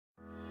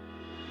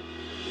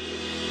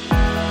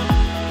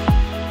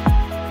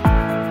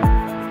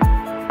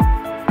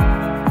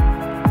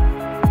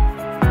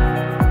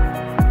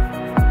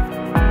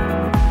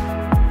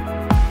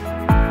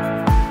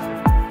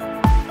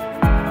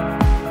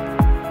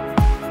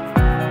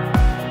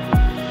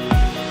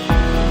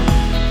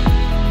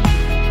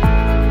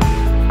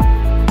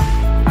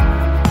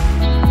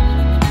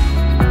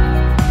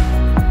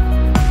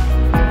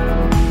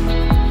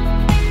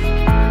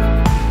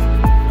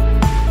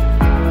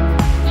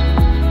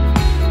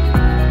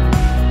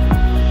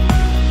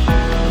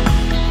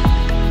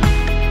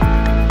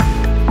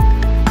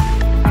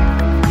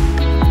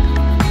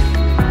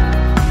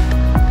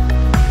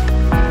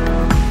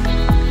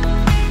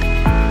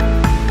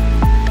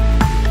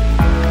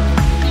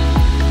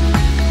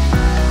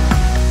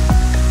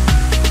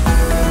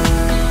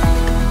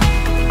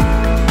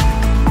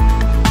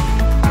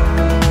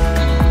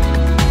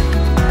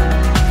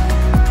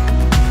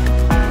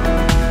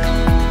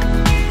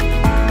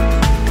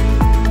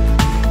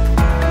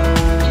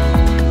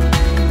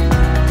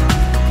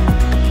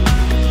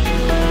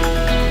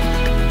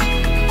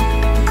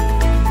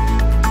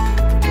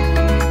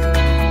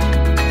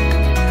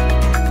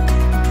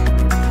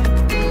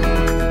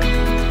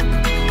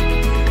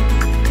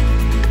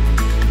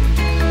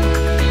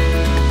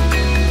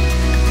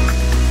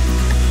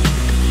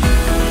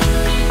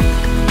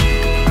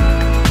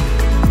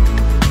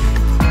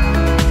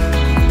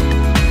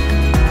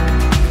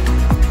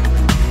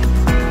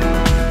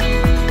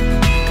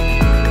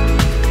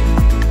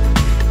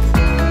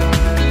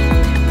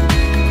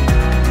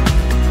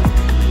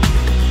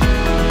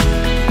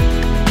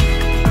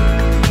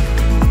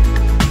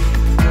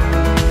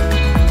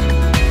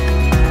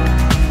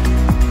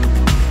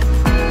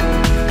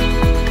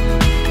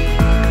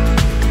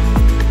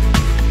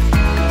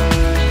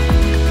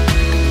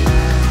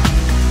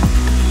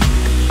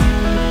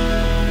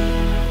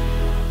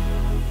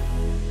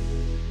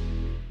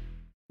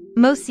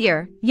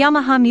Moessieurs,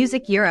 Yamaha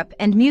Music Europe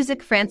and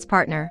Music France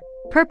partner,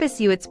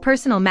 purpose you its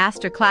personal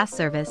master class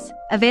service,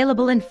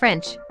 available in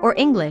French or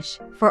English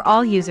for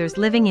all users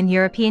living in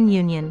European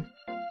Union.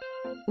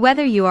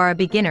 Whether you are a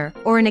beginner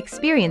or an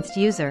experienced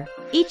user,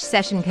 each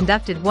session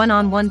conducted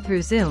one-on-one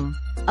through Zoom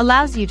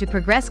allows you to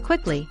progress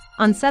quickly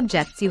on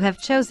subjects you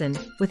have chosen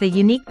with a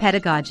unique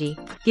pedagogy,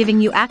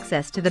 giving you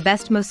access to the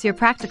best Moessieurs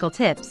practical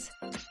tips.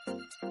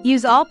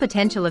 Use all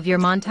potential of your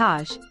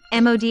Montage,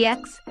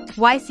 MODX,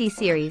 YC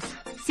series,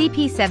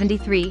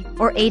 CP73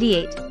 or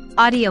 88,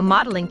 audio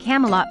modeling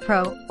Camelot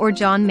Pro or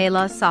John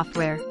Melas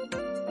software.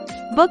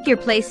 Book your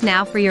place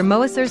now for your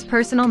Moessieurs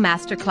personal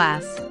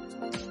masterclass.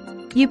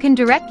 You can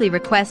directly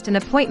request an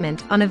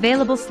appointment on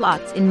available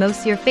slots in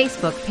Moessieurs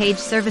Facebook page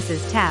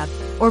services tab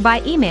or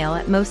by email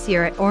at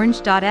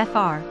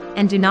moessieurs@orange.fr,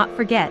 and do not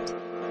forget,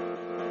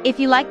 if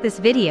you like this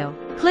video,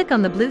 click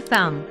on the blue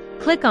thumb,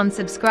 click on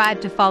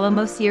subscribe to follow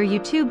Moessieurs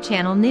YouTube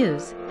channel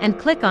news, and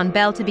click on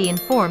bell to be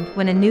informed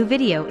when a new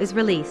video is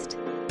released.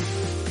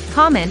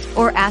 Comment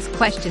or ask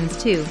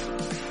questions too.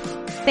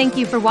 Thank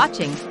you for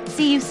watching.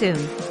 See you soon.